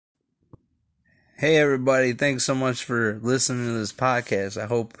Hey everybody, thanks so much for listening to this podcast. I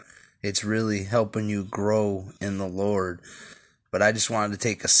hope it's really helping you grow in the Lord. But I just wanted to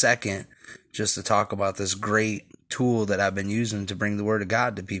take a second just to talk about this great tool that I've been using to bring the Word of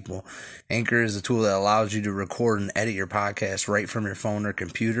God to people. Anchor is a tool that allows you to record and edit your podcast right from your phone or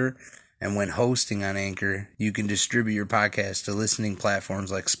computer. And when hosting on Anchor, you can distribute your podcast to listening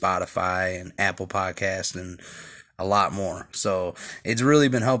platforms like Spotify and Apple Podcasts and a lot more. So it's really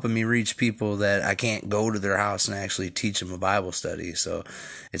been helping me reach people that I can't go to their house and actually teach them a Bible study. So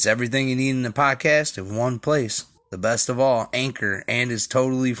it's everything you need in a podcast in one place. The best of all, Anchor, and it's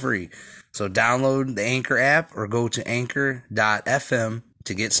totally free. So download the Anchor app or go to anchor.fm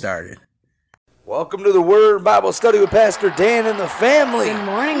to get started. Welcome to the Word Bible Study with Pastor Dan and the family. Good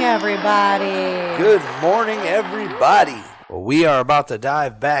morning, everybody. Good morning, everybody. Well, we are about to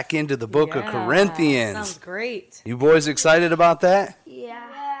dive back into the book of Corinthians. Sounds great. You boys excited about that?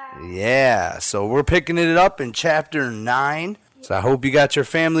 Yeah. Yeah, so we're picking it up in chapter 9. So I hope you got your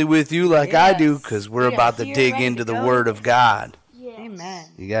family with you like I do, because we're about to dig into the Word of God. Yes. Amen.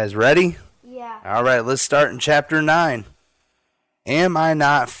 You guys ready? Yeah. All right, let's start in chapter 9. Am I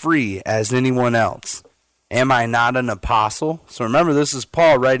not free as anyone else? Am I not an apostle? So remember, this is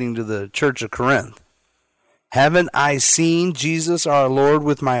Paul writing to the church of Corinth. Haven't I seen Jesus our Lord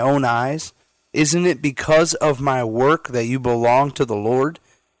with my own eyes? Isn't it because of my work that you belong to the Lord?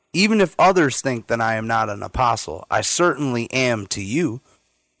 Even if others think that I am not an apostle, I certainly am to you.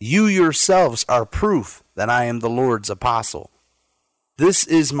 You yourselves are proof that I am the Lord's apostle. This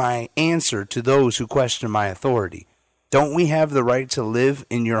is my answer to those who question my authority. Don't we have the right to live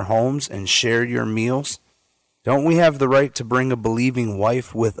in your homes and share your meals? Don't we have the right to bring a believing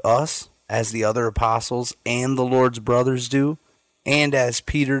wife with us, as the other apostles and the Lord's brothers do, and as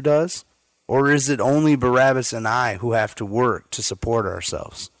Peter does? Or is it only Barabbas and I who have to work to support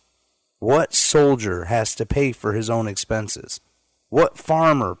ourselves? What soldier has to pay for his own expenses? What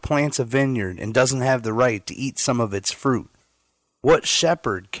farmer plants a vineyard and doesn't have the right to eat some of its fruit? What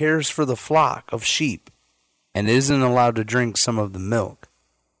shepherd cares for the flock of sheep and isn't allowed to drink some of the milk?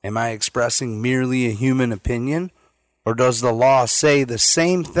 Am I expressing merely a human opinion, or does the law say the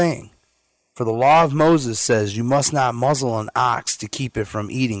same thing? For the law of Moses says you must not muzzle an ox to keep it from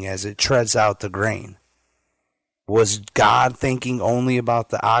eating as it treads out the grain. Was God thinking only about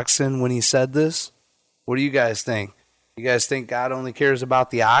the oxen when he said this? What do you guys think? You guys think God only cares about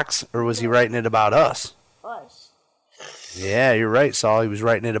the ox, or was he writing it about us? Us. Yeah, you're right, Saul. He was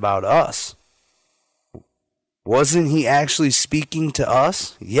writing it about us. Wasn't he actually speaking to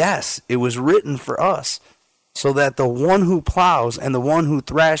us? Yes, it was written for us, so that the one who plows and the one who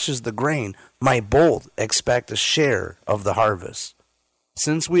thrashes the grain might both expect a share of the harvest.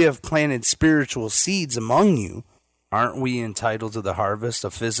 Since we have planted spiritual seeds among you, aren't we entitled to the harvest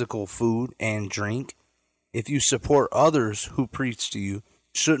of physical food and drink? If you support others who preach to you,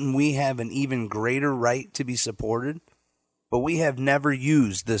 shouldn't we have an even greater right to be supported? But we have never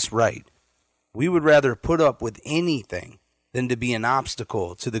used this right. We would rather put up with anything than to be an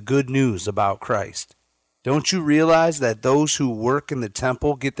obstacle to the good news about Christ. Don't you realize that those who work in the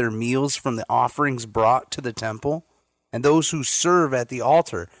temple get their meals from the offerings brought to the temple? And those who serve at the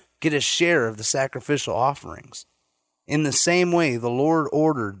altar get a share of the sacrificial offerings. In the same way, the Lord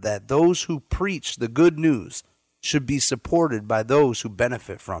ordered that those who preach the good news should be supported by those who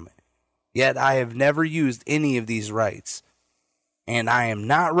benefit from it. Yet I have never used any of these rights, and I am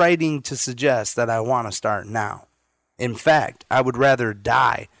not writing to suggest that I want to start now. In fact, I would rather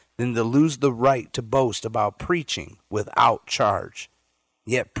die than to lose the right to boast about preaching without charge.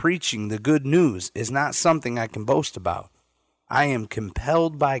 Yet preaching the good news is not something I can boast about. I am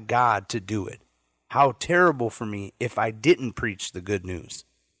compelled by God to do it. How terrible for me if I didn't preach the good news.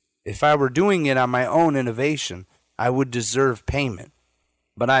 If I were doing it on my own innovation, I would deserve payment.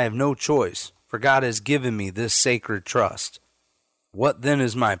 But I have no choice, for God has given me this sacred trust. What then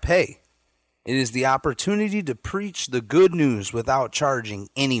is my pay? It is the opportunity to preach the good news without charging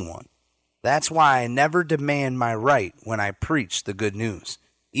anyone. That's why I never demand my right when I preach the good news.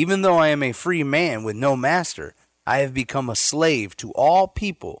 Even though I am a free man with no master, I have become a slave to all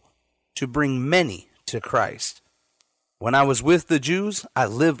people to bring many to Christ. When I was with the Jews, I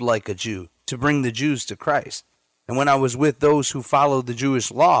lived like a Jew to bring the Jews to Christ. And when I was with those who followed the Jewish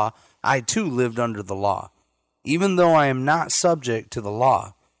law, I too lived under the law. Even though I am not subject to the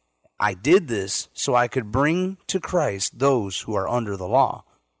law, I did this so I could bring to Christ those who are under the law.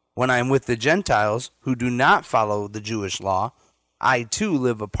 When I am with the Gentiles who do not follow the Jewish law, I too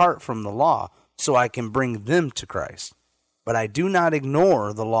live apart from the law so I can bring them to Christ. But I do not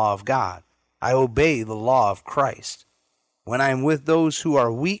ignore the law of God. I obey the law of Christ. When I am with those who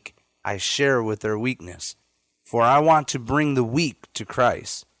are weak, I share with their weakness, for I want to bring the weak to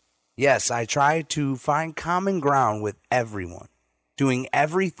Christ. Yes, I try to find common ground with everyone, doing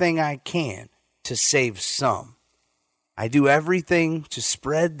everything I can to save some. I do everything to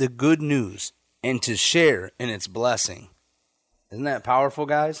spread the good news and to share in its blessing. Isn't that powerful,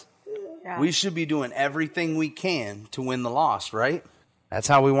 guys? Yeah. We should be doing everything we can to win the lost, right? That's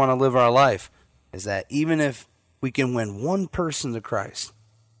how we want to live our life, is that even if we can win one person to Christ,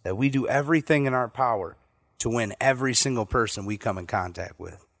 that we do everything in our power to win every single person we come in contact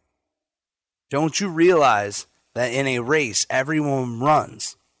with. Don't you realize that in a race, everyone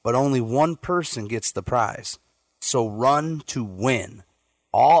runs, but only one person gets the prize? So run to win.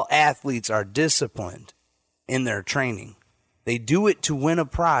 All athletes are disciplined in their training. They do it to win a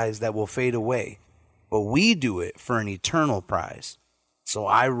prize that will fade away, but we do it for an eternal prize. So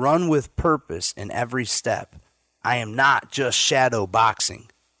I run with purpose in every step. I am not just shadow boxing.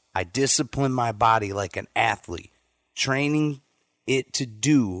 I discipline my body like an athlete, training it to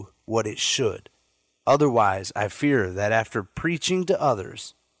do what it should. Otherwise, I fear that after preaching to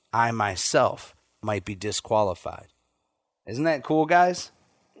others, I myself might be disqualified. Isn't that cool, guys?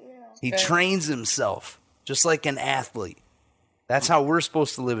 Yeah. He trains himself just like an athlete. That's how we're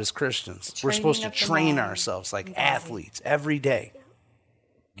supposed to live as Christians. We're supposed to train ourselves like athletes every day.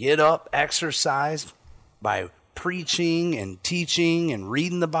 Get up, exercise by preaching and teaching and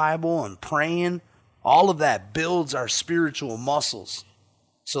reading the Bible and praying. All of that builds our spiritual muscles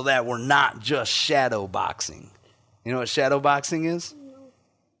so that we're not just shadow boxing. You know what shadow boxing is?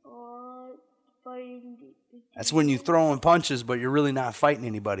 That's when you're throwing punches, but you're really not fighting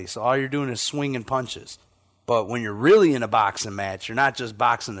anybody. So all you're doing is swinging punches. But when you're really in a boxing match, you're not just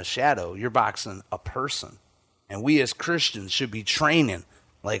boxing a shadow, you're boxing a person. And we as Christians should be training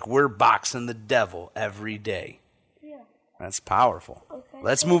like we're boxing the devil every day. Yeah. That's powerful. Okay.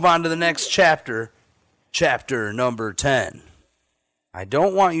 Let's move on to the next chapter, chapter number 10. I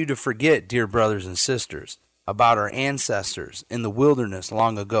don't want you to forget, dear brothers and sisters, about our ancestors in the wilderness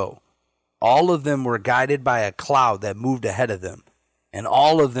long ago. All of them were guided by a cloud that moved ahead of them, and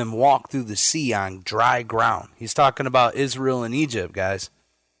all of them walked through the sea on dry ground. He's talking about Israel and Egypt, guys.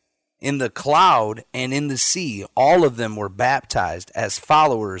 In the cloud and in the sea, all of them were baptized as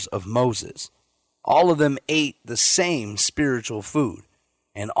followers of Moses. All of them ate the same spiritual food,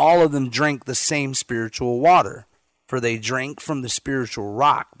 and all of them drank the same spiritual water, for they drank from the spiritual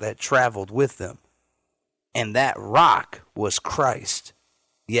rock that traveled with them. And that rock was Christ.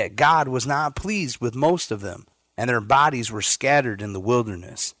 Yet God was not pleased with most of them, and their bodies were scattered in the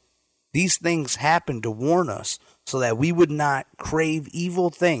wilderness. These things happened to warn us, so that we would not crave evil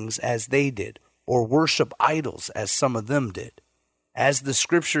things as they did, or worship idols as some of them did. As the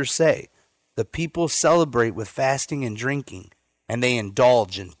scriptures say, the people celebrate with fasting and drinking, and they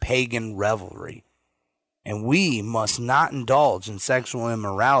indulge in pagan revelry. And we must not indulge in sexual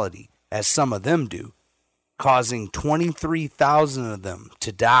immorality as some of them do, causing 23,000 of them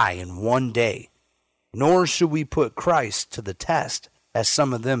to die in one day. Nor should we put Christ to the test as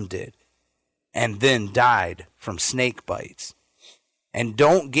some of them did, and then died from snake bites. And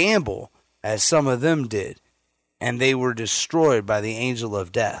don't gamble as some of them did, and they were destroyed by the angel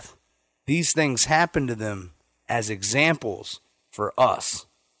of death. These things happened to them as examples for us.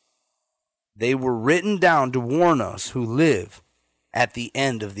 They were written down to warn us who live at the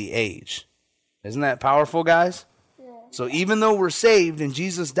end of the age. Isn't that powerful, guys? Yeah. So even though we're saved and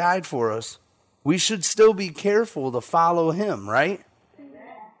Jesus died for us, we should still be careful to follow him, right? Yeah.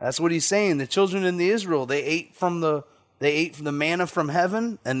 That's what he's saying. The children in Israel, they ate from the manna from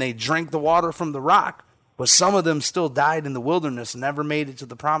heaven, and they drank the water from the rock. But some of them still died in the wilderness and never made it to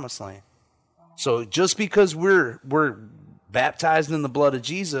the promised land. So just because we're baptized in the blood of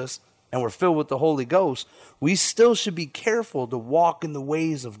Jesus and we're filled with the Holy Ghost, we still should be careful to walk in the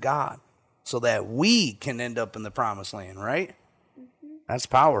ways of God so that we can end up in the promised land, right? Mm-hmm. That's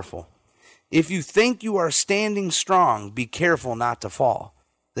powerful. If you think you are standing strong, be careful not to fall.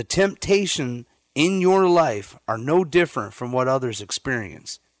 The temptation in your life are no different from what others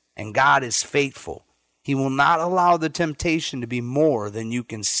experience, and God is faithful. He will not allow the temptation to be more than you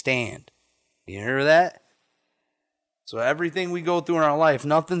can stand. You hear that? So everything we go through in our life,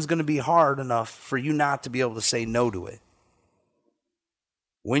 nothing's going to be hard enough for you not to be able to say no to it.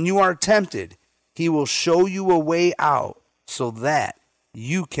 When you are tempted, he will show you a way out so that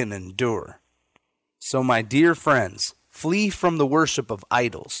you can endure. So my dear friends, flee from the worship of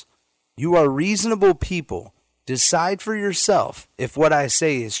idols. You are reasonable people. Decide for yourself if what I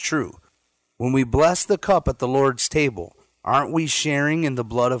say is true. When we bless the cup at the Lord's table, aren't we sharing in the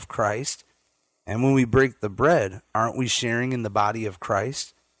blood of Christ? And when we break the bread, aren't we sharing in the body of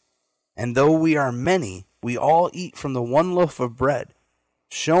Christ? And though we are many, we all eat from the one loaf of bread,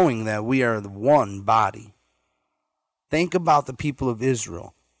 showing that we are the one body. Think about the people of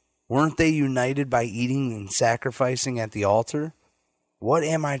Israel. Weren't they united by eating and sacrificing at the altar? What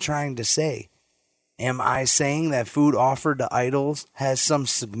am I trying to say? Am I saying that food offered to idols has some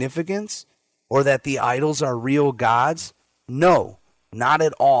significance? Or that the idols are real gods? No, not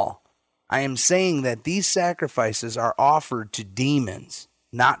at all. I am saying that these sacrifices are offered to demons,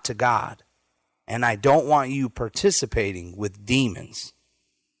 not to God. And I don't want you participating with demons.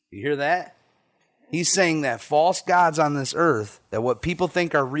 You hear that? He's saying that false gods on this earth, that what people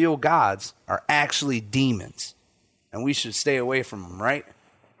think are real gods, are actually demons. And we should stay away from them, right?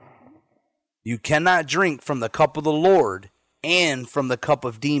 You cannot drink from the cup of the Lord and from the cup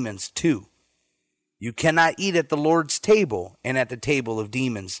of demons too. You cannot eat at the Lord's table and at the table of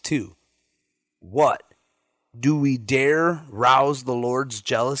demons too. What? Do we dare rouse the Lord's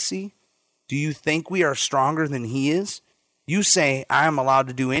jealousy? Do you think we are stronger than he is? You say, I am allowed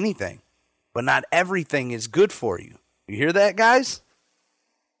to do anything, but not everything is good for you. You hear that, guys?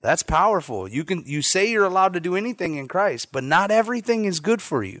 That's powerful. You say you're allowed to do anything in Christ, but not everything is good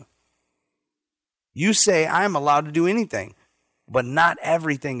for you. You say, I am allowed to do anything, but not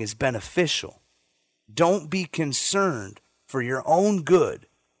everything is beneficial. Don't be concerned for your own good,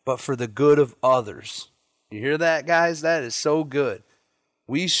 but for the good of others. You hear that, guys? That is so good.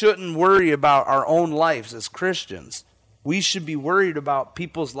 We shouldn't worry about our own lives as Christians. We should be worried about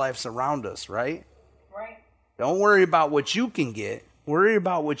people's lives around us, right? Right. Don't worry about what you can get. Worry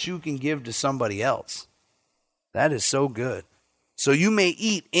about what you can give to somebody else. That is so good. So you may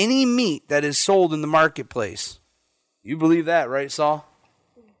eat any meat that is sold in the marketplace. You believe that, right, Saul?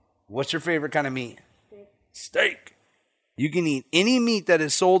 What's your favorite kind of meat? Steak. You can eat any meat that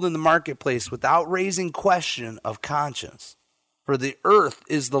is sold in the marketplace without raising question of conscience. For the earth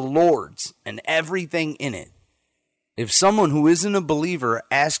is the Lord's and everything in it. If someone who isn't a believer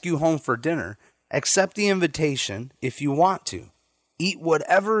asks you home for dinner, accept the invitation if you want to. Eat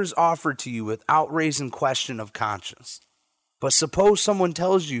whatever is offered to you without raising question of conscience. But suppose someone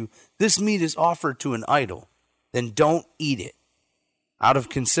tells you this meat is offered to an idol, then don't eat it. Out of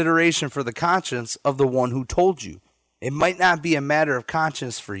consideration for the conscience of the one who told you. It might not be a matter of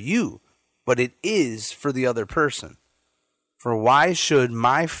conscience for you, but it is for the other person. For why should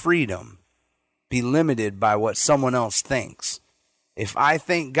my freedom be limited by what someone else thinks? If I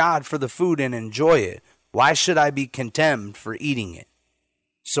thank God for the food and enjoy it, why should I be condemned for eating it?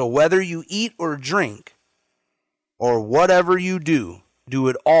 So whether you eat or drink, or whatever you do, do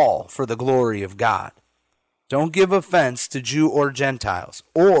it all for the glory of God. Don't give offense to Jew or Gentiles,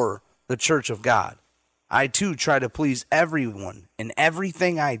 or the church of God. I too try to please everyone in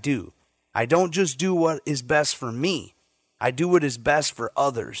everything I do. I don't just do what is best for me. I do what is best for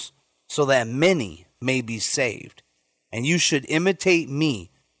others, so that many may be saved. And you should imitate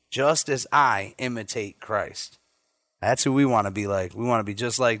me, just as I imitate Christ. That's who we want to be like. We want to be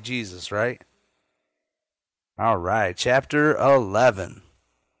just like Jesus, right? All right, chapter 11.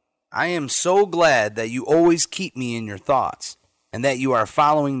 I am so glad that you always keep me in your thoughts, and that you are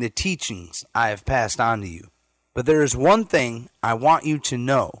following the teachings I have passed on to you. But there is one thing I want you to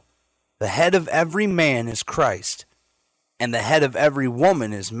know. The head of every man is Christ, and the head of every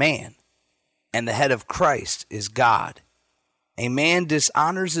woman is man, and the head of Christ is God. A man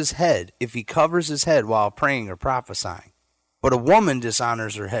dishonors his head if he covers his head while praying or prophesying. But a woman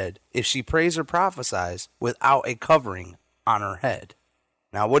dishonors her head if she prays or prophesies without a covering on her head.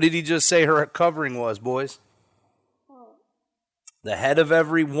 Now, what did he just say her covering was, boys? The head of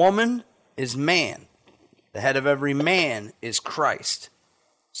every woman is man. The head of every man is Christ.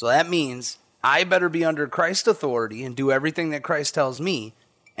 So that means I better be under Christ's authority and do everything that Christ tells me,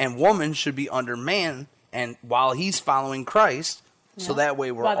 and woman should be under man, and while he's following Christ, so that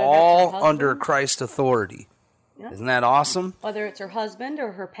way we're all under Christ's authority. Yeah. Isn't that awesome? Whether it's her husband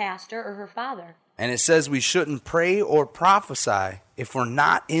or her pastor or her father. And it says we shouldn't pray or prophesy if we're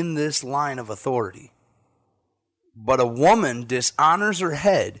not in this line of authority. But a woman dishonors her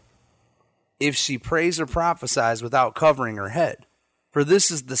head if she prays or prophesies without covering her head. For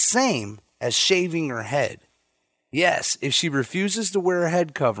this is the same as shaving her head. Yes, if she refuses to wear a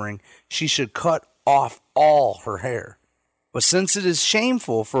head covering, she should cut off all her hair. But since it is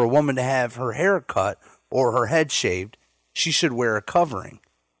shameful for a woman to have her hair cut or her head shaved, she should wear a covering.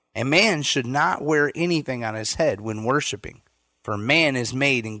 A man should not wear anything on his head when worshiping, for man is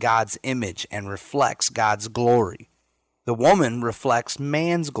made in God's image and reflects God's glory. The woman reflects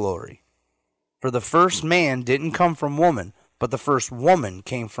man's glory. For the first man didn't come from woman, but the first woman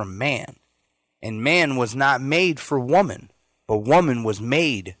came from man. And man was not made for woman, but woman was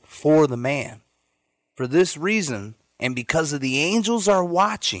made for the man. For this reason, and because of the angels are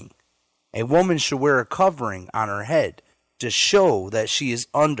watching, a woman should wear a covering on her head to show that she is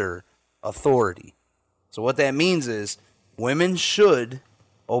under authority. So what that means is women should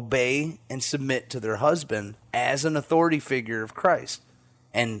obey and submit to their husband as an authority figure of Christ.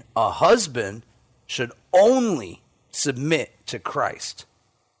 And a husband should only submit to Christ.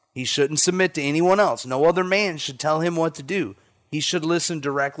 He shouldn't submit to anyone else. No other man should tell him what to do. He should listen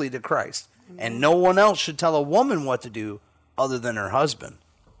directly to Christ. And no one else should tell a woman what to do other than her husband.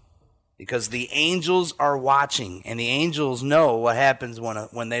 Because the angels are watching, and the angels know what happens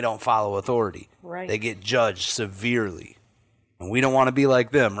when they don't follow authority. Right. They get judged severely. And we don't want to be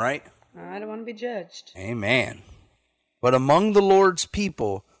like them, right? I don't want to be judged. Amen. But among the Lord's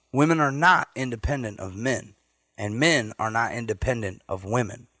people, women are not independent of men, and men are not independent of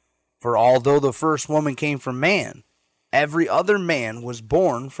women. For although the first woman came from man, every other man was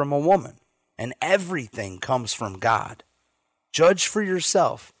born from a woman, and everything comes from God. Judge for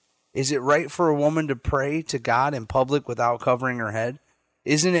yourself. Is it right for a woman to pray to God in public without covering her head?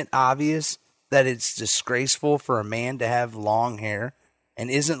 Isn't it obvious that it's disgraceful for a man to have long hair? And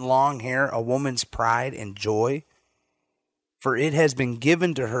isn't long hair a woman's pride and joy? For it has been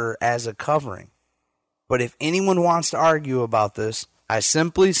given to her as a covering. But if anyone wants to argue about this, I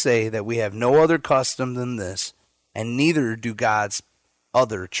simply say that we have no other custom than this, and neither do God's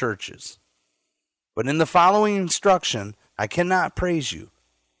other churches. But in the following instruction, I cannot praise you,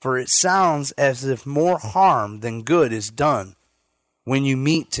 for it sounds as if more harm than good is done when you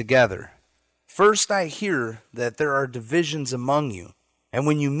meet together. First I hear that there are divisions among you, and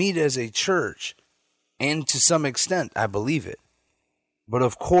when you meet as a church, and to some extent I believe it. But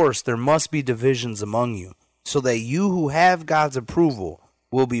of course there must be divisions among you, so that you who have God's approval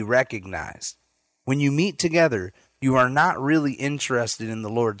will be recognized. When you meet together, you are not really interested in the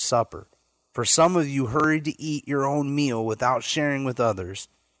Lord's Supper, for some of you hurry to eat your own meal without sharing with others.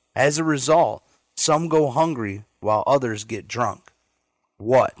 As a result, some go hungry while others get drunk.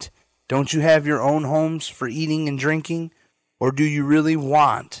 What? Don't you have your own homes for eating and drinking? Or do you really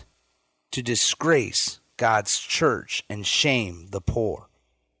want to disgrace God's church and shame the poor?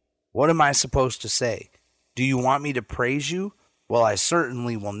 What am I supposed to say? Do you want me to praise you? Well, I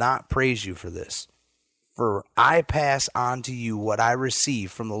certainly will not praise you for this. For I pass on to you what I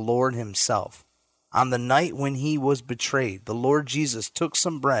received from the Lord himself. On the night when he was betrayed, the Lord Jesus took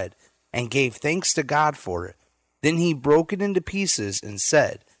some bread and gave thanks to God for it. Then he broke it into pieces and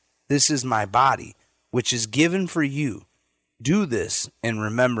said, "This is my body, which is given for you. Do this in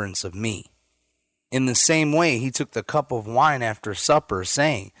remembrance of me." In the same way, he took the cup of wine after supper,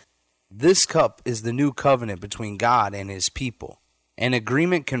 saying, "This cup is the new covenant between God and his people, an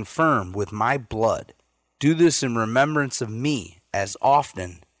agreement confirmed with my blood. Do this in remembrance of me as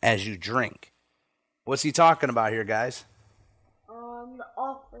often as you drink." What's he talking about here, guys? The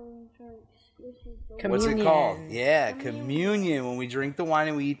offering drinks. Communion. What's it called? Yeah, communion. When we drink the wine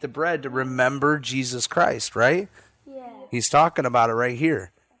and we eat the bread to remember Jesus Christ, right? Yeah. He's talking about it right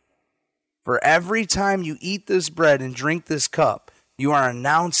here. For every time you eat this bread and drink this cup, you are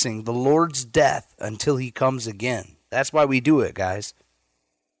announcing the Lord's death until he comes again. That's why we do it, guys.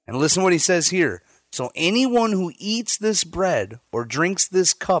 And listen what he says here. So anyone who eats this bread or drinks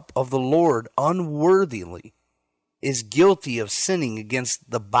this cup of the Lord unworthily is guilty of sinning against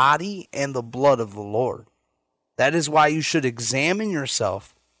the body and the blood of the Lord. That is why you should examine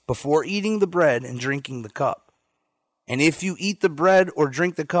yourself before eating the bread and drinking the cup. And if you eat the bread or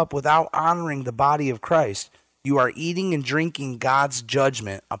drink the cup without honoring the body of Christ, you are eating and drinking God's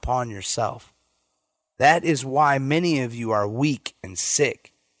judgment upon yourself. That is why many of you are weak and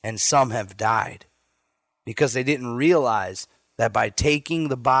sick, and some have died. Because they didn't realize that by taking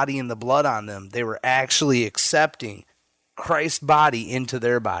the body and the blood on them, they were actually accepting Christ's body into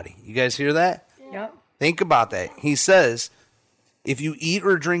their body. You guys hear that? Yep. Think about that. He says, if you eat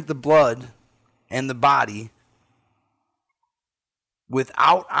or drink the blood and the body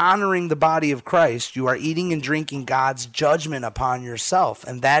without honoring the body of Christ, you are eating and drinking God's judgment upon yourself.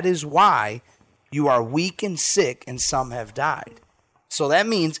 And that is why you are weak and sick, and some have died. So that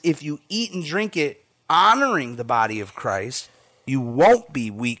means if you eat and drink it honoring the body of Christ, you won't be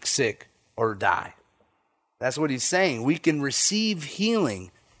weak, sick, or die. That's what he's saying. We can receive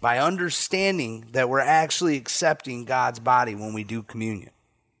healing by understanding that we're actually accepting God's body when we do communion.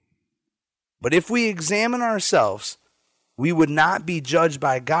 But if we examine ourselves, we would not be judged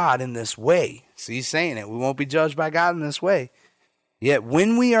by God in this way. See, he's saying it. We won't be judged by God in this way. Yet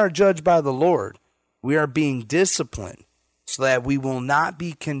when we are judged by the Lord, we are being disciplined so that we will not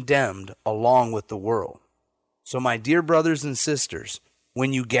be condemned along with the world. So my dear brothers and sisters,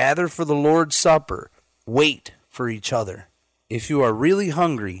 when you gather for the Lord's Supper, wait for each other. If you are really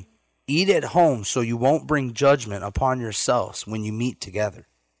hungry, eat at home so you won't bring judgment upon yourselves when you meet together.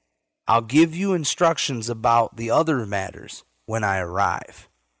 I'll give you instructions about the other matters when I arrive.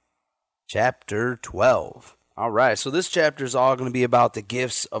 Chapter 12. All right, so this chapter is all going to be about the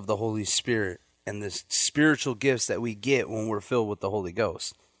gifts of the Holy Spirit and the spiritual gifts that we get when we're filled with the Holy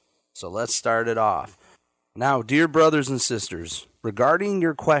Ghost. So let's start it off. Now, dear brothers and sisters, regarding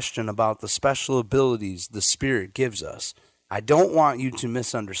your question about the special abilities the Spirit gives us, I don't want you to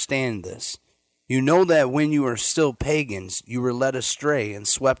misunderstand this. You know that when you were still pagans, you were led astray and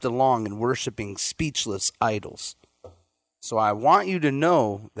swept along in worshiping speechless idols. So I want you to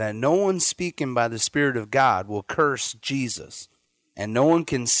know that no one speaking by the Spirit of God will curse Jesus, and no one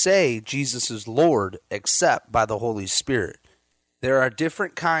can say Jesus is Lord except by the Holy Spirit. There are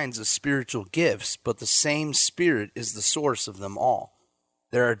different kinds of spiritual gifts, but the same Spirit is the source of them all.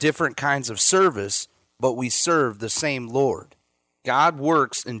 There are different kinds of service, but we serve the same Lord. God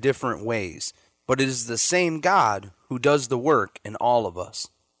works in different ways, but it is the same God who does the work in all of us.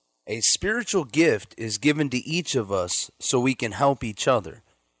 A spiritual gift is given to each of us so we can help each other.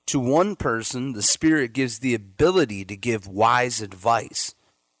 To one person, the Spirit gives the ability to give wise advice.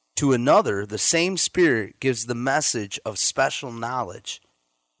 To another, the same Spirit gives the message of special knowledge.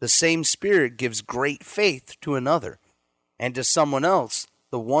 The same Spirit gives great faith to another. And to someone else,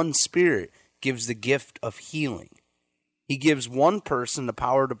 the one Spirit gives the gift of healing. He gives one person the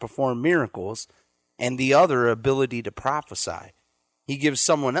power to perform miracles and the other ability to prophesy. He gives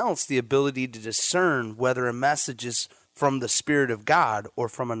someone else the ability to discern whether a message is from the Spirit of God or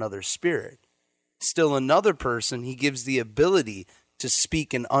from another spirit. Still another person, he gives the ability to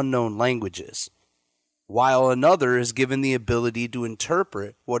speak in unknown languages, while another is given the ability to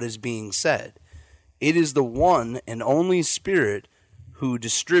interpret what is being said. It is the one and only Spirit who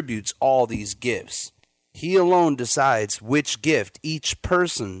distributes all these gifts. He alone decides which gift each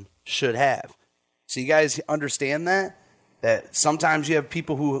person should have. So you guys understand that? That sometimes you have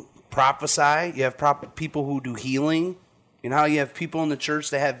people who prophesy, you have people who do healing. You know how you have people in the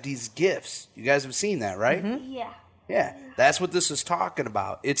church that have these gifts. You guys have seen that, right? Mm-hmm. Yeah. Yeah, that's what this is talking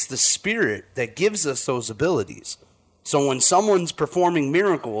about. It's the Spirit that gives us those abilities. So when someone's performing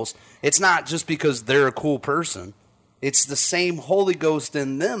miracles, it's not just because they're a cool person. It's the same Holy Ghost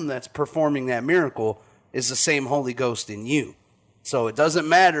in them that's performing that miracle is the same Holy Ghost in you. So it doesn't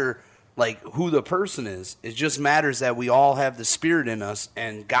matter like who the person is. It just matters that we all have the Spirit in us,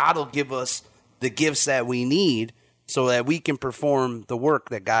 and God will give us the gifts that we need so that we can perform the work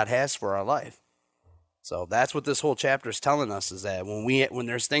that God has for our life. So that's what this whole chapter is telling us, is that when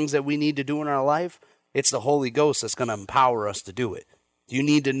there's things that we need to do in our life, it's the Holy Ghost that's going to empower us to do it. Do you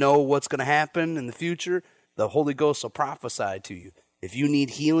need to know what's going to happen in the future? The Holy Ghost will prophesy to you. If you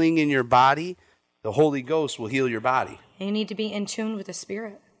need healing in your body, the Holy Ghost will heal your body. And you need to be in tune with the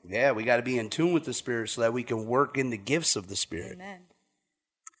Spirit. Yeah, we got to be in tune with the Spirit so that we can work in the gifts of the Spirit. Amen.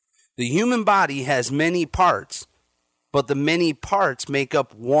 The human body has many parts, but the many parts make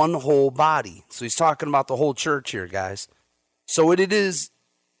up one whole body. So he's talking about the whole church here, guys. So it is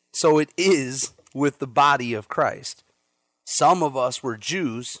with the body of Christ. Some of us were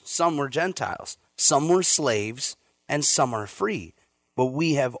Jews, some were Gentiles, some were slaves, and some are free. But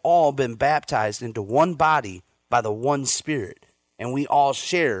we have all been baptized into one body by the one Spirit, and we all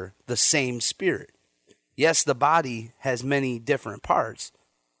share the same Spirit. Yes, the body has many different parts,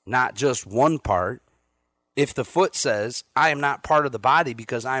 not just one part. If the foot says, I am not part of the body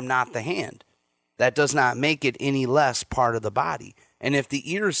because I am not the hand, that does not make it any less part of the body. And if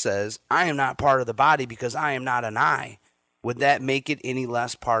the ear says, I am not part of the body because I am not an eye, would that make it any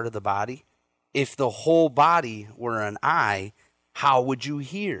less part of the body? If the whole body were an eye, how would you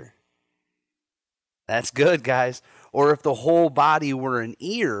hear? That's good, guys. Or if the whole body were an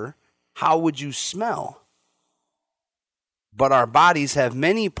ear, how would you smell? But our bodies have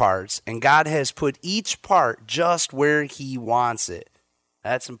many parts, and God has put each part just where He wants it.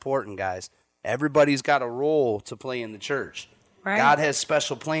 That's important, guys. Everybody's got a role to play in the church. Right. God has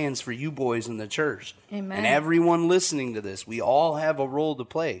special plans for you boys in the church. Amen. And everyone listening to this, we all have a role to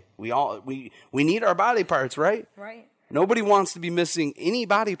play. We need our body parts, right? Right. Nobody wants to be missing any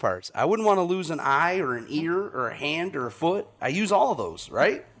body parts. I wouldn't want to lose an eye or an ear or a hand or a foot. I use all of those,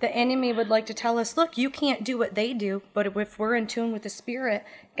 right? The enemy would like to tell us, look, you can't do what they do. But if we're in tune with the Spirit,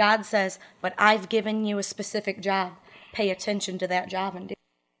 God says, but I've given you a specific job. Pay attention to that job and do it.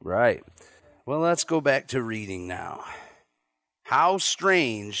 Right. Well, let's go back to reading now. How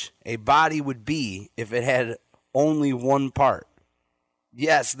strange a body would be if it had only one part.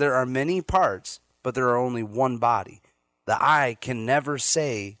 Yes, there are many parts, but there are only one body. The eye can never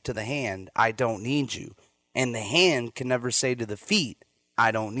say to the hand, I don't need you. And the hand can never say to the feet,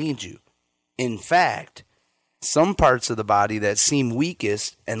 I don't need you. In fact, some parts of the body that seem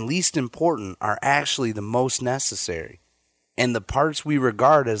weakest and least important are actually the most necessary. And the parts we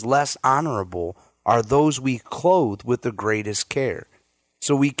regard as less honorable are those we clothe with the greatest care.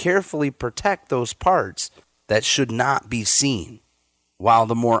 So we carefully protect those parts that should not be seen, while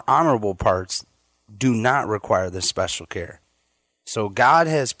the more honorable parts do not require this special care. So God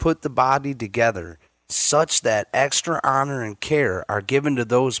has put the body together such that extra honor and care are given to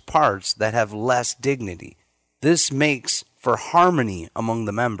those parts that have less dignity. This makes for harmony among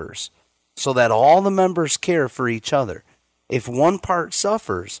the members, so that all the members care for each other. If one part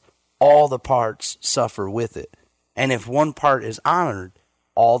suffers, all the parts suffer with it. And if one part is honored,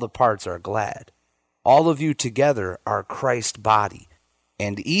 all the parts are glad. All of you together are Christ's body,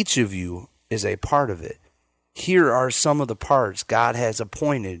 and each of you is a part of it. Here are some of the parts God has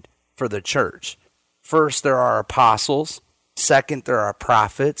appointed for the church. First, there are apostles. Second, there are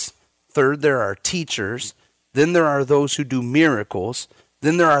prophets. Third, there are teachers. Then there are those who do miracles.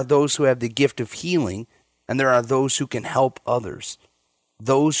 Then there are those who have the gift of healing. And there are those who can help others.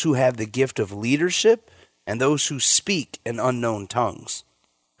 Those who have the gift of leadership and those who speak in unknown tongues.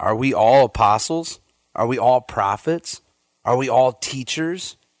 Are we all apostles? Are we all prophets? Are we all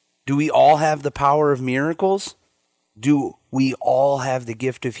teachers? Do we all have the power of miracles? Do we all have the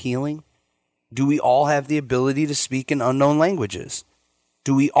gift of healing? Do we all have the ability to speak in unknown languages?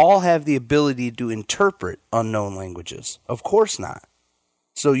 Do we all have the ability to interpret unknown languages? Of course not.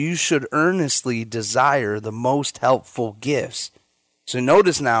 So you should earnestly desire the most helpful gifts. So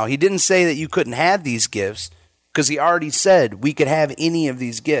notice now, he didn't say that you couldn't have these gifts, because he already said we could have any of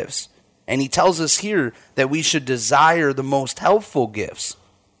these gifts. And he tells us here that we should desire the most helpful gifts.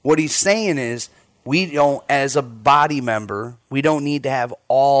 What he's saying is, we don't, as a body member, we don't need to have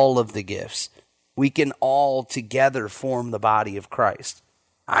all of the gifts. We can all together form the body of Christ.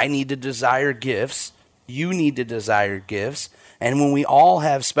 I need to desire gifts. You need to desire gifts. And when we all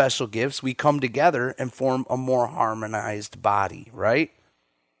have special gifts, we come together and form a more harmonized body, right?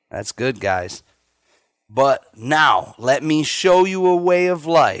 That's good, guys. But now, let me show you a way of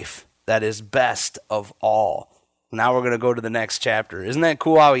life that is best of all. Now we're going to go to the next chapter. Isn't that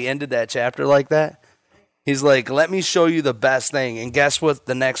cool how he ended that chapter like that? He's like, let me show you the best thing. And guess what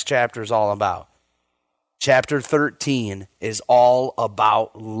the next chapter is all about? Chapter 13 is all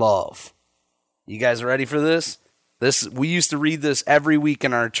about love. You guys ready for this? We used to read this every week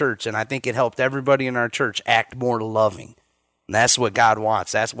in our church, and I think it helped everybody in our church act more loving. And that's what God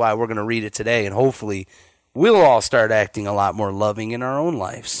wants. That's why we're going to read it today, and hopefully we'll all start acting a lot more loving in our own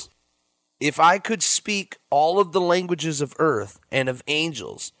lives. If I could speak all of the languages of earth and of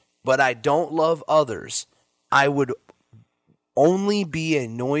angels, but I don't love others, I would only be a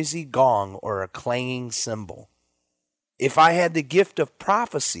noisy gong or a clanging cymbal. If I had the gift of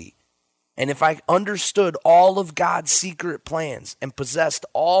prophecy, and if I understood all of God's secret plans and possessed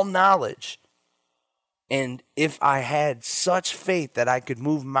all knowledge, and if I had such faith that I could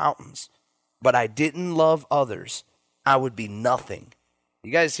move mountains, but I didn't love others, I would be nothing.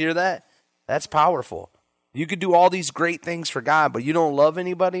 You guys hear that? That's powerful. You could do all these great things for God, but you don't love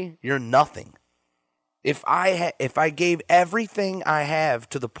anybody, you're nothing. If I gave everything I have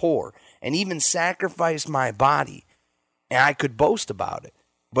to the poor and even sacrificed my body, and I could boast about it,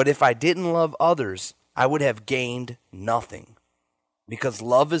 but if I didn't love others, I would have gained nothing. Because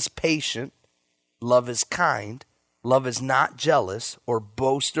love is patient, love is kind, love is not jealous or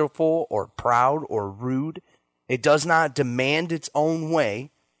boastful or proud or rude. It does not demand its own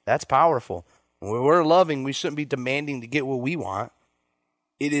way. That's powerful. When we're loving, we shouldn't be demanding to get what we want.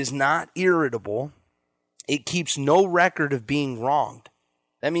 It is not irritable. It keeps no record of being wronged.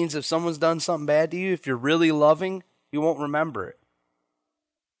 That means if someone's done something bad to you, if you're really loving, you won't remember it.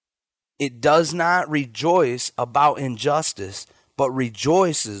 It does not rejoice about injustice, but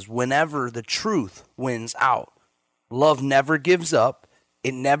rejoices whenever the truth wins out. Love never gives up.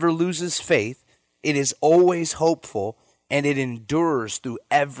 It never loses faith. It is always hopeful, and it endures through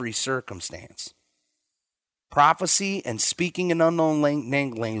every circumstance. Prophecy and speaking in unknown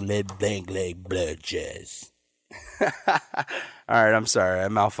languages. All right, I'm sorry. I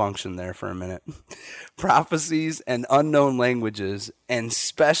malfunctioned there for a minute. Prophecies and unknown languages and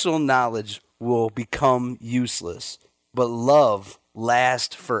special knowledge will become useless, but love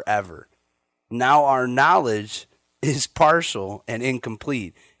lasts forever. Now our knowledge is partial and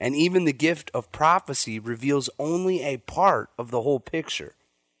incomplete, and even the gift of prophecy reveals only a part of the whole picture.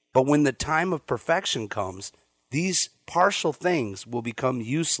 But when the time of perfection comes, these partial things will become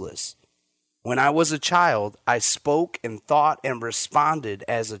useless. When I was a child, I spoke and thought and responded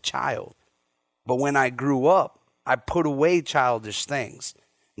as a child. But when I grew up, I put away childish things.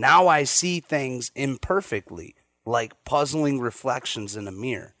 Now I see things imperfectly, like puzzling reflections in a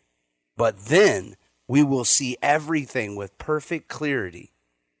mirror. But then we will see everything with perfect clarity.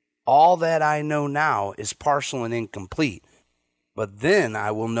 All that I know now is partial and incomplete. But then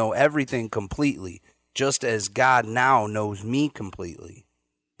I will know everything completely, just as God now knows me completely.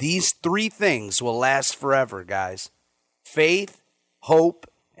 These three things will last forever, guys. Faith, hope,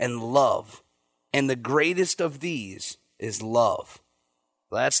 and love. And the greatest of these is love.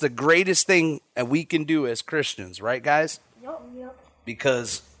 That's the greatest thing that we can do as Christians, right, guys? Yep.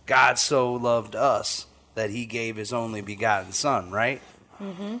 Because God so loved us that he gave his only begotten son, right?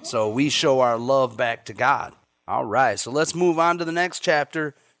 Mm-hmm. So we show our love back to God. All right, so let's move on to the next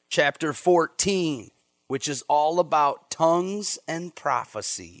chapter, chapter 14, which is all about tongues and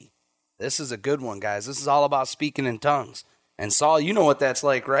prophecy. This is a good one, guys. This is all about speaking in tongues. And Saul, you know what that's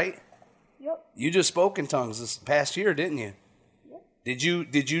like, right? Yep. You just spoke in tongues this past year, didn't you? Yep.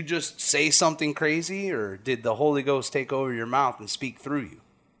 Did you just say something crazy, or did the Holy Ghost take over your mouth and speak through you?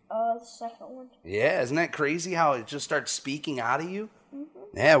 The second one. Yeah, isn't that crazy how it just starts speaking out of you?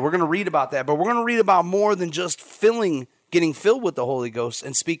 Mm-hmm. Yeah, we're going to read about that, but we're going to read about more than just getting filled with the Holy Ghost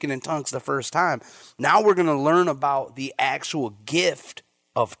and speaking in tongues the first time. Now we're going to learn about the actual gift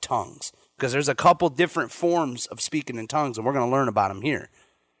of tongues, because there's a couple different forms of speaking in tongues, and we're going to learn about them here.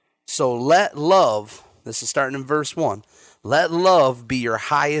 So let love, this is starting in verse 1, let love be your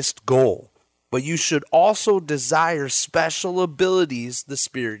highest goal, but you should also desire special abilities the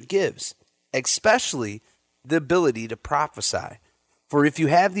Spirit gives, especially the ability to prophesy. For if you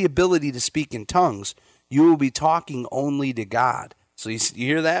have the ability to speak in tongues, you will be talking only to God. So you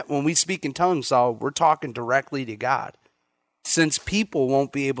hear that? When we speak in tongues, Saul, we're talking directly to God. Since people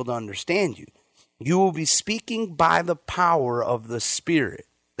won't be able to understand you, you will be speaking by the power of the Spirit.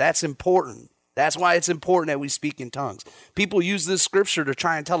 That's important. That's why it's important that we speak in tongues. People use this scripture to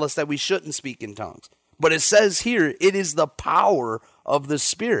try and tell us that we shouldn't speak in tongues. But it says here, it is the power of the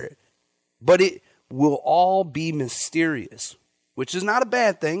Spirit. But it will all be mysterious, which is not a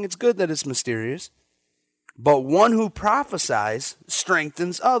bad thing. It's good that it's mysterious. But one who prophesies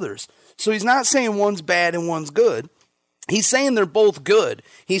strengthens others. So he's not saying one's bad and one's good. He's saying they're both good.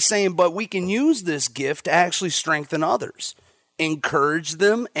 He's saying, but we can use this gift to actually strengthen others, encourage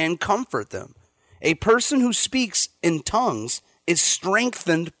them, and comfort them. A person who speaks in tongues is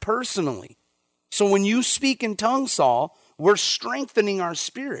strengthened personally. So when you speak in tongues, Saul, we're strengthening our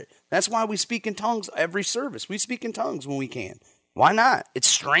spirit. That's why we speak in tongues every service. We speak in tongues when we can. Why not? It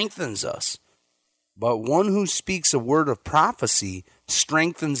strengthens us. But one who speaks a word of prophecy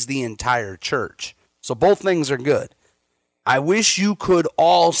strengthens the entire church. So both things are good. I wish you could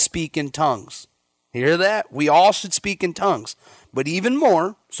all speak in tongues. Hear that? We all should speak in tongues. But even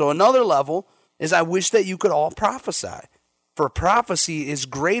more, so another level, is I wish that you could all prophesy. For prophecy is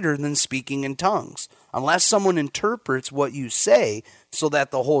greater than speaking in tongues, unless someone interprets what you say so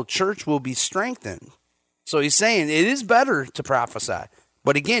that the whole church will be strengthened. So he's saying it is better to prophesy.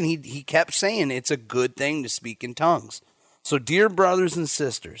 But again, he kept saying it's a good thing to speak in tongues. So dear brothers and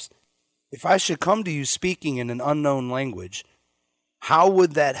sisters, if I should come to you speaking in an unknown language, how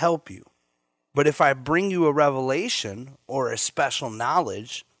would that help you? But if I bring you a revelation or a special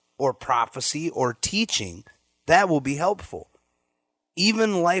knowledge or prophecy or teaching, that will be helpful.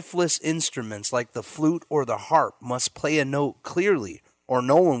 Even lifeless instruments like the flute or the harp must play a note clearly, or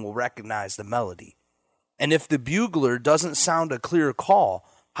no one will recognize the melody. And if the bugler doesn't sound a clear call,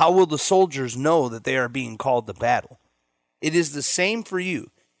 how will the soldiers know that they are being called to battle? It is the same for you.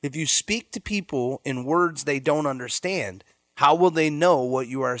 If you speak to people in words they don't understand, how will they know what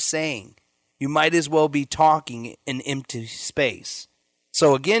you are saying? You might as well be talking in empty space.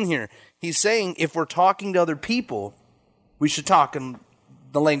 So again here, he's saying if we're talking to other people, we should talk in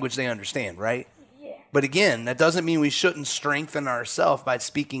the language they understand, right? Yeah. But again, that doesn't mean we shouldn't strengthen ourselves by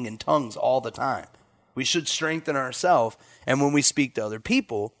speaking in tongues all the time. We should strengthen ourselves, and when we speak to other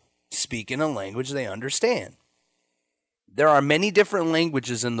people, speak in a language they understand. There are many different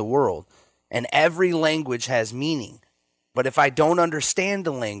languages in the world, and every language has meaning. But if I don't understand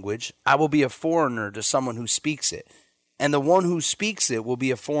a language, I will be a foreigner to someone who speaks it, and the one who speaks it will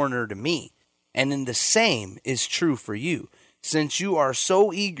be a foreigner to me. And in the same is true for you, since you are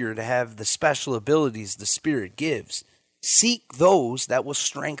so eager to have the special abilities the Spirit gives. Seek those that will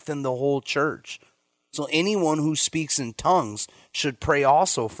strengthen the whole church. So anyone who speaks in tongues should pray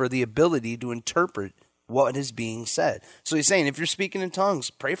also for the ability to interpret what is being said. So he's saying if you're speaking in tongues,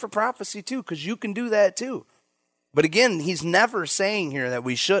 pray for prophecy too, because you can do that too. But again, he's never saying here that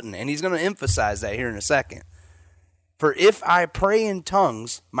we shouldn't, and he's going to emphasize that here in a second. For if I pray in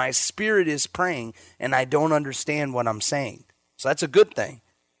tongues, my spirit is praying, and I don't understand what I'm saying. So that's a good thing.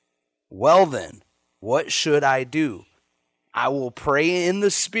 Well then, what should I do? I will pray in the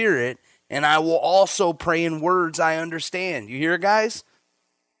spirit, and I will also pray in words I understand. You hear, guys?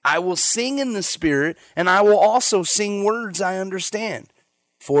 I will sing in the spirit, and I will also sing words I understand.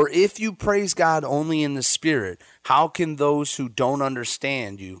 For if you praise God only in the spirit, how can those who don't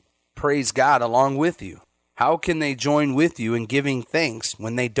understand you praise God along with you? How can they join with you in giving thanks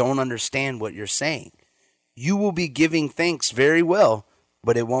when they don't understand what you're saying? You will be giving thanks very well,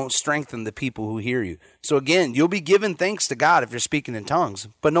 but it won't strengthen the people who hear you. So again, you'll be giving thanks to God if you're speaking in tongues,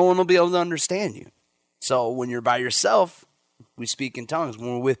 but no one will be able to understand you. So when you're by yourself, we speak in tongues. When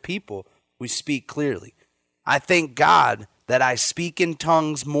we're with people, we speak clearly. I thank God that I speak in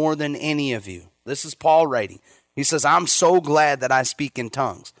tongues more than any of you. This is Paul writing. He says, I'm so glad that I speak in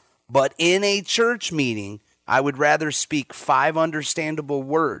tongues. But in a church meeting, I would rather speak 5 understandable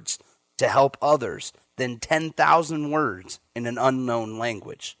words to help others than 10,000 words in an unknown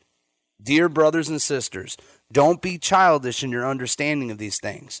language. Dear brothers and sisters, don't be childish in your understanding of these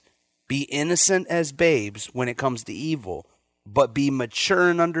things. Be innocent as babes when it comes to evil, but be mature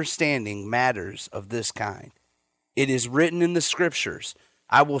in understanding matters of this kind. It is written in the scriptures,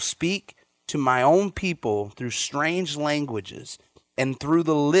 I will speak to my own people through strange languages and through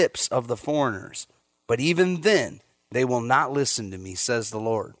the lips of the foreigners. But even then, they will not listen to me, says the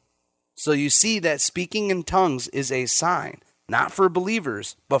Lord. So you see that speaking in tongues is a sign, not for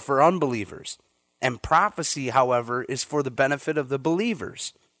believers, but for unbelievers. And prophecy, however, is for the benefit of the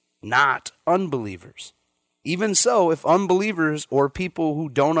believers, not unbelievers. Even so, if unbelievers or people who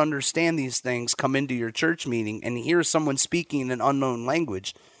don't understand these things come into your church meeting and hear someone speaking in an unknown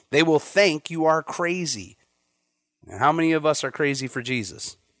language, they will think you are crazy. Now, how many of us are crazy for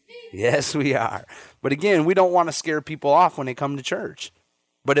Jesus? Yes, we are. But again, we don't want to scare people off when they come to church.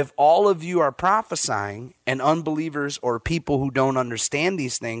 But if all of you are prophesying and unbelievers or people who don't understand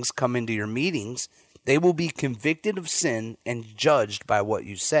these things come into your meetings, they will be convicted of sin and judged by what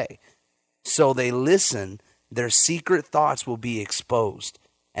you say. So they listen, their secret thoughts will be exposed,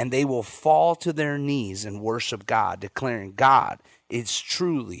 and they will fall to their knees and worship God, declaring God is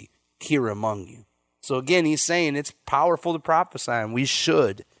truly here among you. So again, he's saying it's powerful to prophesy, and we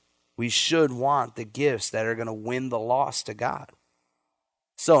should want the gifts that are going to win the lost to God.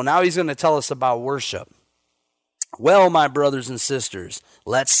 So now he's going to tell us about worship. Well, my brothers and sisters,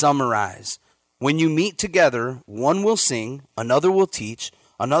 let's summarize. When you meet together, one will sing, another will teach,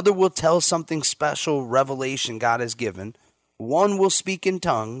 another will tell something special revelation God has given, one will speak in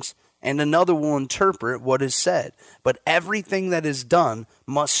tongues, and another will interpret what is said. But everything that is done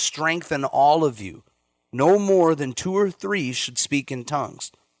must strengthen all of you. No more than 2 or 3 should speak in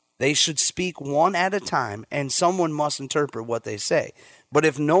tongues. They should speak one at a time, and someone must interpret what they say. But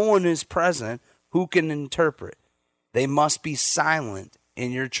if no one is present, who can interpret? They must be silent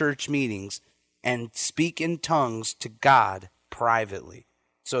in your church meetings and speak in tongues to God privately.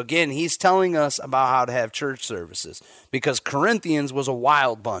 So again, he's telling us about how to have church services, because Corinthians was a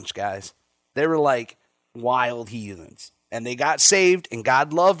wild bunch, guys. They were like wild heathens, and they got saved and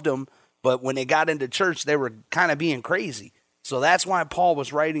God loved them. But when they got into church, they were kind of being crazy. So that's why Paul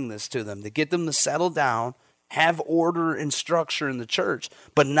was writing this to them, to get them to settle down, have order and structure in the church,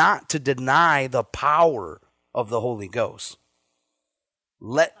 but not to deny the power of the Holy Ghost.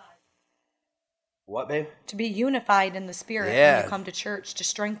 What, babe? To be unified in the Spirit when you come to church, to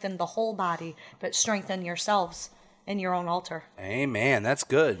strengthen the whole body, but strengthen yourselves in your own altar. Amen. That's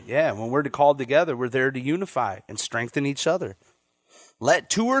good. Yeah, when we're called together, we're there to unify and strengthen each other.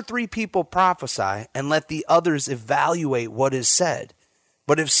 Let 2 or 3 people prophesy, and let the others evaluate what is said.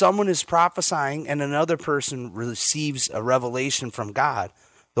 But if someone is prophesying and another person receives a revelation from God,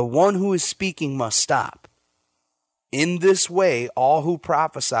 the one who is speaking must stop. In this way, all who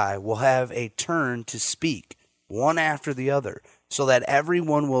prophesy will have a turn to speak, one after the other, so that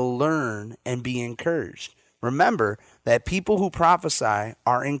everyone will learn and be encouraged. Remember that people who prophesy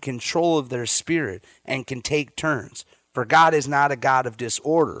are in control of their spirit and can take turns. For God is not a God of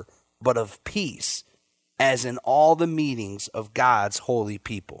disorder, but of peace, as in all the meetings of God's holy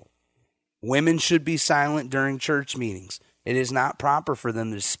people. Women should be silent during church meetings. It is not proper for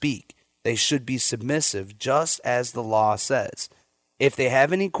them to speak. They should be submissive, just as the law says. If they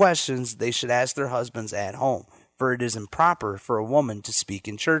have any questions, they should ask their husbands at home, for it is improper for a woman to speak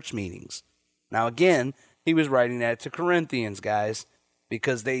in church meetings. Now again, he was writing that to Corinthians, guys,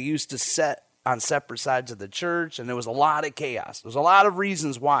 because they used to sit on separate sides of the church, and there was a lot of chaos. There's a lot of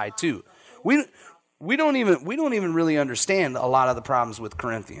reasons why, too. we don't even really understand a lot of the problems with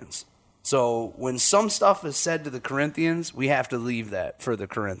Corinthians. So when some stuff is said to the Corinthians, we have to leave that for the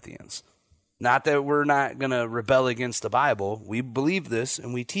Corinthians. Not that we're not going to rebel against the Bible. We believe this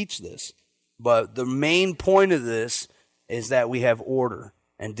and we teach this. But the main point of this is that we have order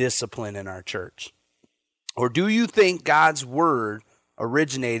and discipline in our church. Or do you think God's word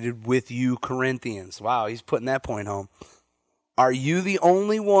originated with you Corinthians? Wow, he's putting that point home. Are you the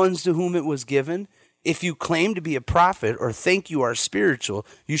only ones to whom it was given? If you claim to be a prophet or think you are spiritual,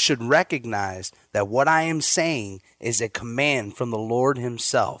 you should recognize that what I am saying is a command from the Lord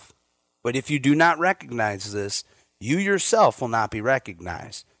himself. But if you do not recognize this, you yourself will not be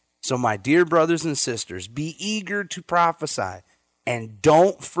recognized. So my dear brothers and sisters, be eager to prophesy and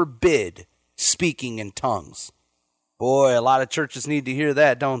don't forbid speaking in tongues. Boy, a lot of churches need to hear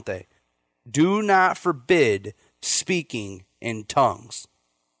that, don't they? Do not forbid speaking in tongues,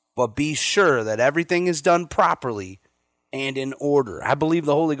 but be sure that everything is done properly and in order. I believe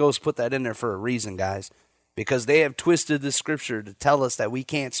the Holy Ghost put that in there for a reason, guys, because they have twisted the scripture to tell us that we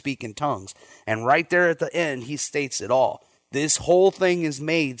can't speak in tongues. And right there at the end, he states it all. This whole thing is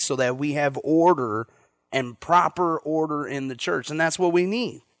made so that we have order and proper order in the church, and that's what we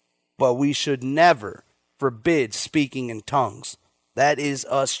need. But we should never forbid speaking in tongues. That is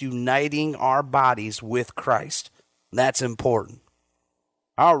us uniting our bodies with Christ. That's important.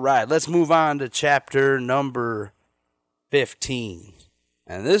 All right, let's move on to chapter number 15.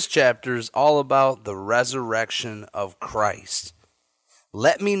 And this chapter is all about the resurrection of Christ.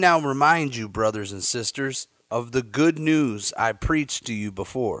 Let me now remind you, brothers and sisters, of the good news I preached to you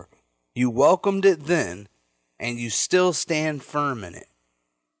before. You welcomed it then, and you still stand firm in it.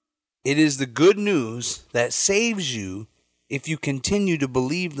 It is the good news that saves you if you continue to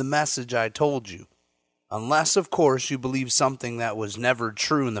believe the message I told you. Unless, of course, you believe something that was never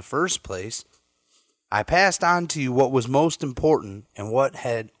true in the first place. I passed on to you what was most important and what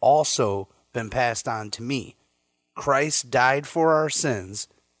had also been passed on to me. Christ died for our sins,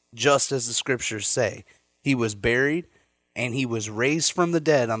 just as the scriptures say. He was buried, and he was raised from the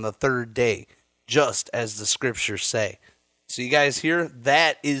dead on the third day, just as the scriptures say. So you guys hear?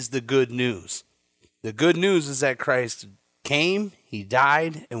 That is the good news. The good news is that Christ came, he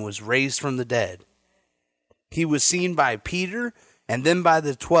died, and was raised from the dead. He was seen by Peter and then by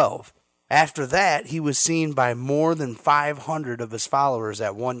the 12. After that, he was seen by more than 500 of his followers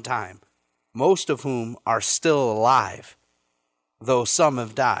at one time, most of whom are still alive, though some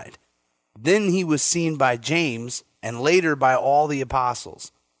have died. Then he was seen by James and later by all the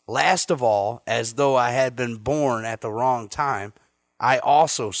apostles. Last of all, as though I had been born at the wrong time, I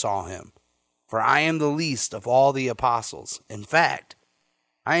also saw him. For I am the least of all the apostles. In fact,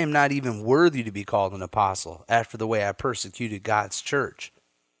 I am not even worthy to be called an apostle after the way I persecuted God's church.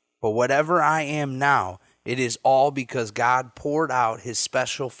 But whatever I am now, it is all because God poured out his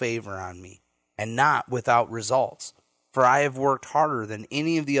special favor on me, and not without results. For I have worked harder than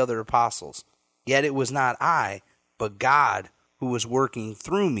any of the other apostles. Yet it was not I, but God who was working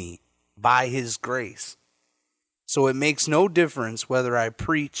through me by his grace. So it makes no difference whether I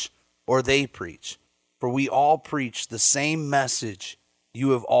preach or they preach, for we all preach the same message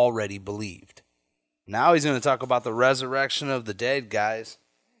you have already believed. Now he's going to talk about the resurrection of the dead, guys.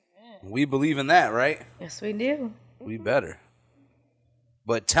 We believe in that, right? Yes, we do. We better.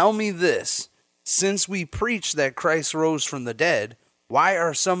 But tell me this, since we preach that Christ rose from the dead, why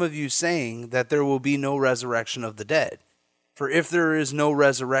are some of you saying that there will be no resurrection of the dead? For if there is no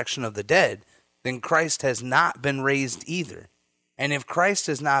resurrection of the dead, then Christ has not been raised either. And if Christ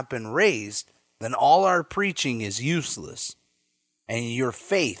has not been raised, then all our preaching is useless, and your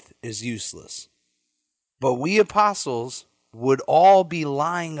faith is useless. But we apostles would all be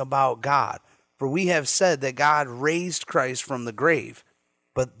lying about God, for we have said that God raised Christ from the grave.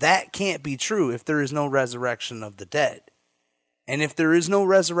 But that can't be true if there is no resurrection of the dead. And if there is no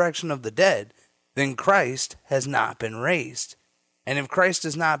resurrection of the dead, then Christ has not been raised. And if Christ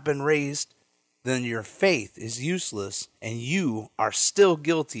has not been raised, then your faith is useless, and you are still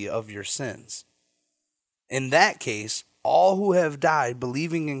guilty of your sins. In that case, all who have died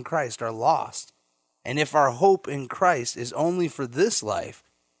believing in Christ are lost. And if our hope in Christ is only for this life,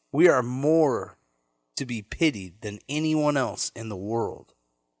 we are more to be pitied than anyone else in the world.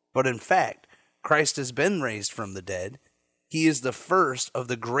 But in fact, Christ has been raised from the dead. He is the first of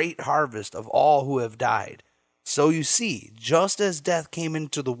the great harvest of all who have died. So you see, just as death came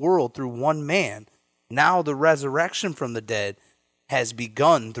into the world through one man, now the resurrection from the dead has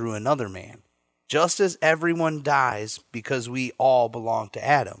begun through another man. Just as everyone dies because we all belong to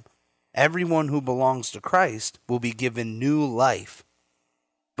Adam, everyone who belongs to Christ will be given new life.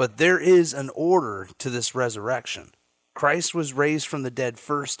 But there is an order to this resurrection. Christ was raised from the dead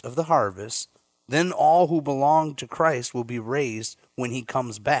first of the harvest. Then all who belong to Christ will be raised when he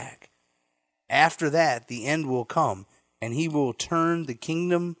comes back. After that, the end will come, and he will turn the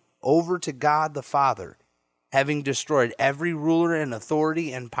kingdom over to God the Father, having destroyed every ruler and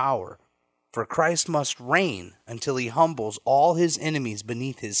authority and power. For Christ must reign until he humbles all his enemies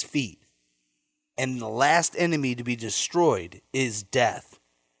beneath his feet. And the last enemy to be destroyed is death.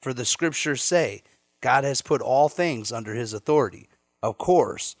 For the scriptures say, God has put all things under his authority. Of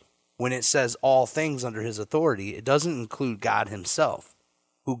course, when it says all things under his authority, it doesn't include God himself,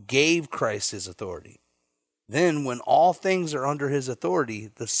 who gave Christ his authority. Then, when all things are under his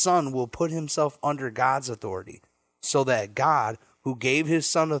authority, the Son will put himself under God's authority, so that God, who gave his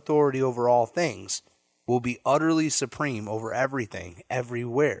Son authority over all things, will be utterly supreme over everything,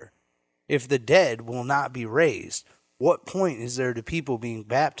 everywhere. If the dead will not be raised, what point is there to people being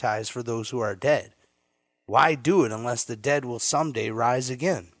baptized for those who are dead? Why do it unless the dead will someday rise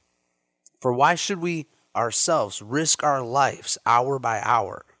again? For why should we ourselves risk our lives hour by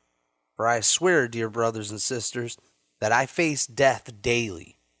hour? For I swear, dear brothers and sisters, that I face death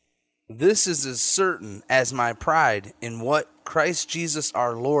daily. This is as certain as my pride in what Christ Jesus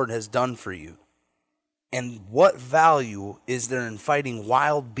our Lord has done for you. And what value is there in fighting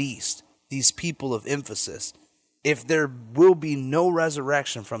wild beasts, these people of Ephesus, if there will be no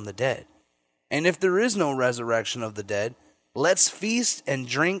resurrection from the dead? And if there is no resurrection of the dead, let's feast and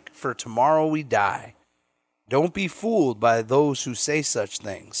drink, for tomorrow we die. Don't be fooled by those who say such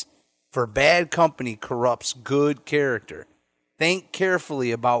things, for bad company corrupts good character. Think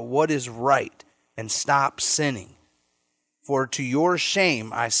carefully about what is right and stop sinning. For to your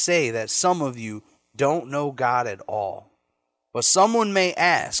shame I say that some of you don't know God at all. But someone may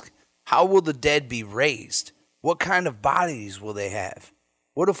ask, how will the dead be raised? What kind of bodies will they have?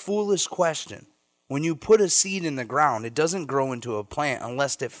 What a foolish question. When you put a seed in the ground, it doesn't grow into a plant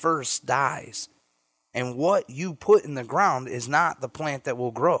unless it first dies. And what you put in the ground is not the plant that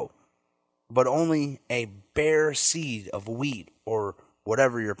will grow, but only a bare seed of wheat or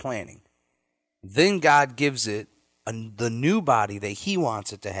whatever you're planting. Then God gives it the new body that he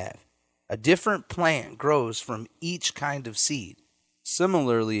wants it to have. A different plant grows from each kind of seed.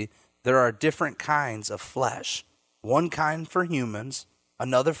 Similarly, there are different kinds of flesh. One kind for humans,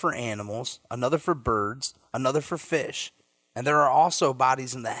 another for animals, another for birds, another for fish. And there are also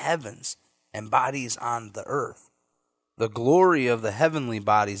bodies in the heavens and bodies on the earth. The glory of the heavenly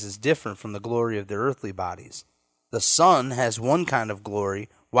bodies is different from the glory of the earthly bodies. The sun has one kind of glory,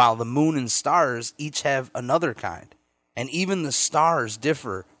 while the moon and stars each have another kind. And even the stars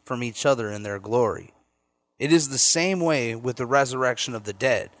differ from each other in their glory. It is the same way with the resurrection of the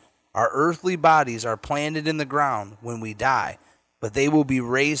dead. Our earthly bodies are planted in the ground when we die, but they will be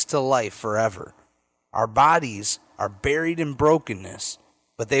raised to life forever. Our bodies are buried in brokenness,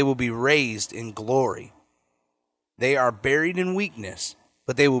 but they will be raised in glory. They are buried in weakness,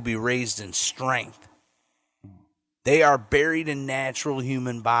 but they will be raised in strength. They are buried in natural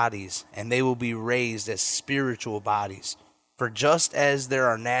human bodies, and they will be raised as spiritual bodies. For just as there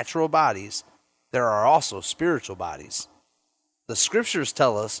are natural bodies, there are also spiritual bodies. The scriptures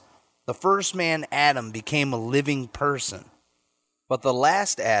tell us the first man, Adam, became a living person. But the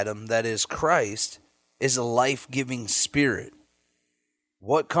last Adam, that is Christ, is a life-giving spirit.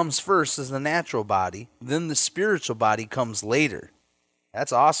 What comes first is the natural body, then the spiritual body comes later.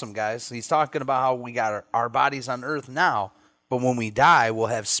 That's awesome, guys. He's talking about how we got our bodies on earth now, but when we die, we'll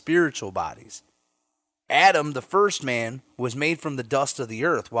have spiritual bodies. Adam, the first man, was made from the dust of the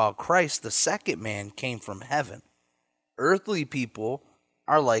earth, while Christ, the second man, came from heaven. Earthly people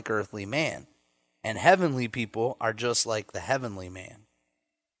are like earthly man, and heavenly people are just like the heavenly man.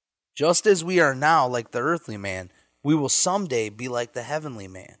 Just as we are now like the earthly man, we will someday be like the heavenly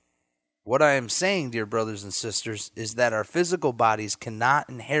man. What I am saying, dear brothers and sisters, is that our physical bodies cannot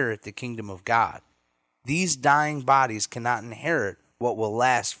inherit the kingdom of God. These dying bodies cannot inherit what will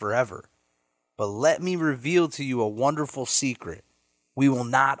last forever. But let me reveal to you a wonderful secret. We will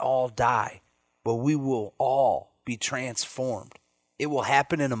not all die, but we will all be transformed. It will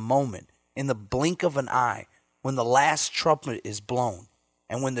happen in a moment, in the blink of an eye, when the last trumpet is blown.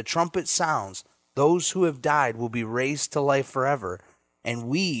 And when the trumpet sounds, those who have died will be raised to life forever, and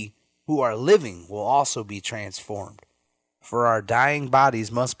we who are living will also be transformed. For our dying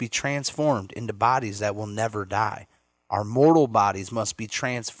bodies must be transformed into bodies that will never die. Our mortal bodies must be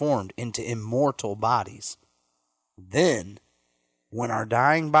transformed into immortal bodies. Then, when our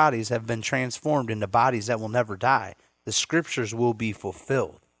dying bodies have been transformed into bodies that will never die, the scriptures will be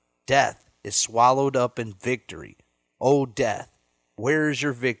fulfilled. Death is swallowed up in victory. O death, where is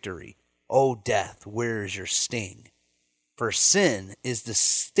your victory? O death, where is your sting? For sin is the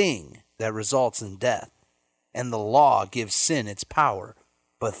sting that results in death, and the law gives sin its power.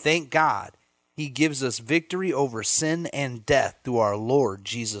 But thank God, he gives us victory over sin and death through our Lord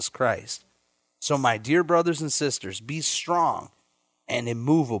Jesus Christ. So my dear brothers and sisters, be strong and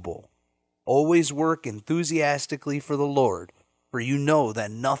immovable. Always work enthusiastically for the Lord, for you know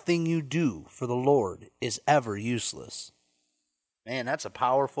that nothing you do for the Lord is ever useless. Man, that's a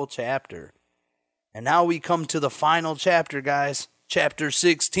powerful chapter. And now we come to the final chapter, guys. Chapter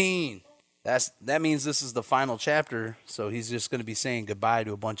 16. That means this is the final chapter, so he's just going to be saying goodbye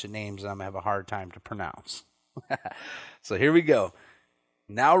to a bunch of names I'm going to have a hard time to pronounce. So here we go.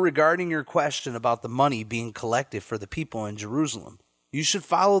 Now regarding your question about the money being collected for the people in Jerusalem, you should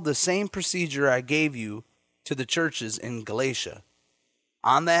follow the same procedure I gave you to the churches in Galatia.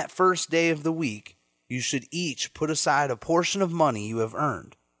 On that first day of the week, you should each put aside a portion of money you have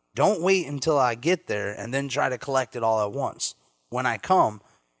earned. Don't wait until I get there and then try to collect it all at once. When I come,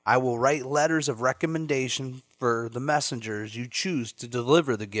 I will write letters of recommendation for the messengers you choose to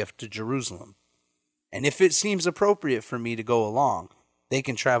deliver the gift to Jerusalem. And if it seems appropriate for me to go along, they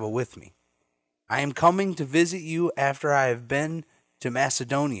can travel with me. I am coming to visit you after I have been to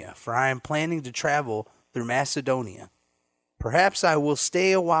Macedonia, for I am planning to travel through Macedonia. Perhaps I will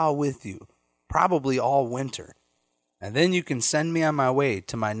stay a while with you, probably all winter, and then you can send me on my way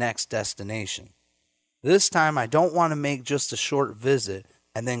to my next destination. This time I don't want to make just a short visit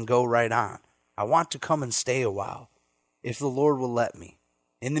and then go right on. I want to come and stay a while, if the Lord will let me.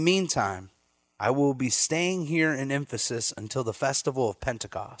 In the meantime, I will be staying here in Ephesus until the festival of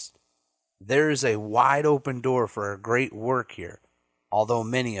Pentecost. There is a wide open door for a great work here, although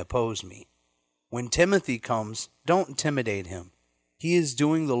many oppose me. When Timothy comes, don't intimidate him. He is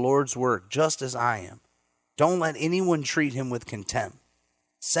doing the Lord's work just as I am. Don't let anyone treat him with contempt.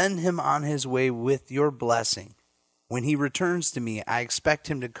 Send him on his way with your blessing. When he returns to me, I expect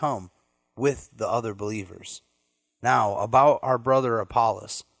him to come with the other believers. Now, about our brother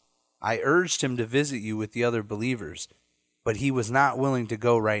Apollos. I urged him to visit you with the other believers, but he was not willing to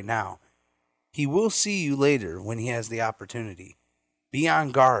go right now. He will see you later when he has the opportunity. Be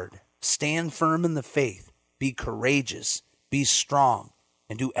on guard. Stand firm in the faith. Be courageous. Be strong.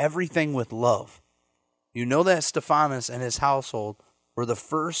 And do everything with love. You know that Stephanas and his household were the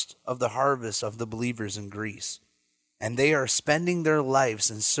first of the harvest of the believers in Greece, and they are spending their lives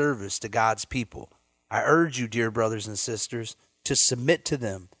in service to God's people. I urge you, dear brothers and sisters, to submit to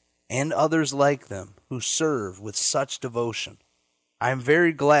them and others like them who serve with such devotion. I am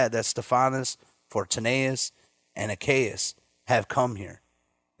very glad that Stephanas, Fortunatus, and Achaeus have come here.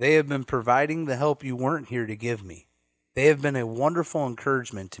 They have been providing the help you weren't here to give me. They have been a wonderful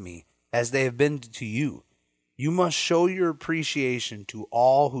encouragement to me, as they have been to you. You must show your appreciation to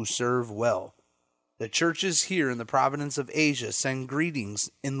all who serve well. The churches here in the province of Asia send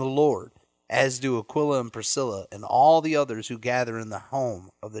greetings in the Lord, as do Aquila and Priscilla and all the others who gather in the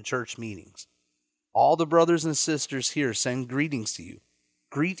home of the church meetings. All the brothers and sisters here send greetings to you.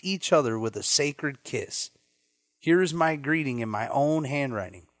 Greet each other with a sacred kiss. Here is my greeting in my own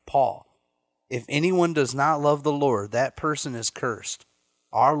handwriting, Paul. If anyone does not love the Lord, that person is cursed.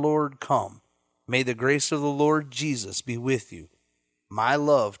 Our Lord come. May the grace of the Lord Jesus be with you. My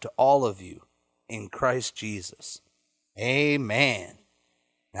love to all of you in Christ Jesus. Amen.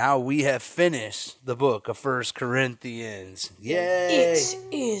 Now we have finished the book of 1 Corinthians. Yay! It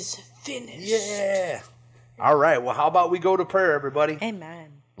is finished. Yeah. All right. Well, how about we go to prayer, everybody?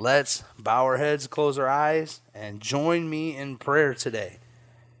 Amen. Let's bow our heads, close our eyes, and join me in prayer today.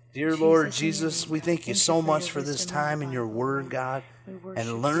 Dear Lord Jesus, we thank you so much for this time in your word, God,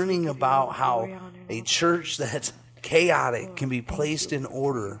 and learning about how a church that's chaotic can be placed in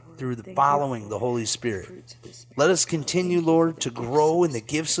order through following the Holy Spirit. Let us continue, Lord, to grow in the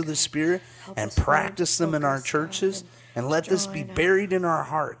gifts of the Spirit and practice them in our churches, and let this be buried in our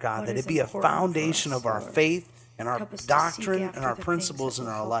heart, God, that it be a foundation of our faith and our doctrine and our principles in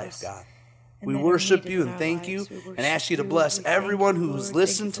our life, God. We worship you and thank you and ask you to bless everyone who's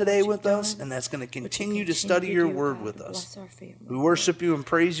listened today with us and that's going to continue to study your word with us. We worship you and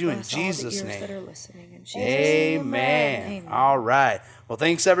praise you in Jesus' name. Amen. All right. Well,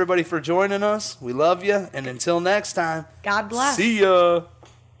 thanks everybody for joining us. We love you. And until next time, God bless. See ya.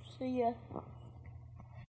 See ya.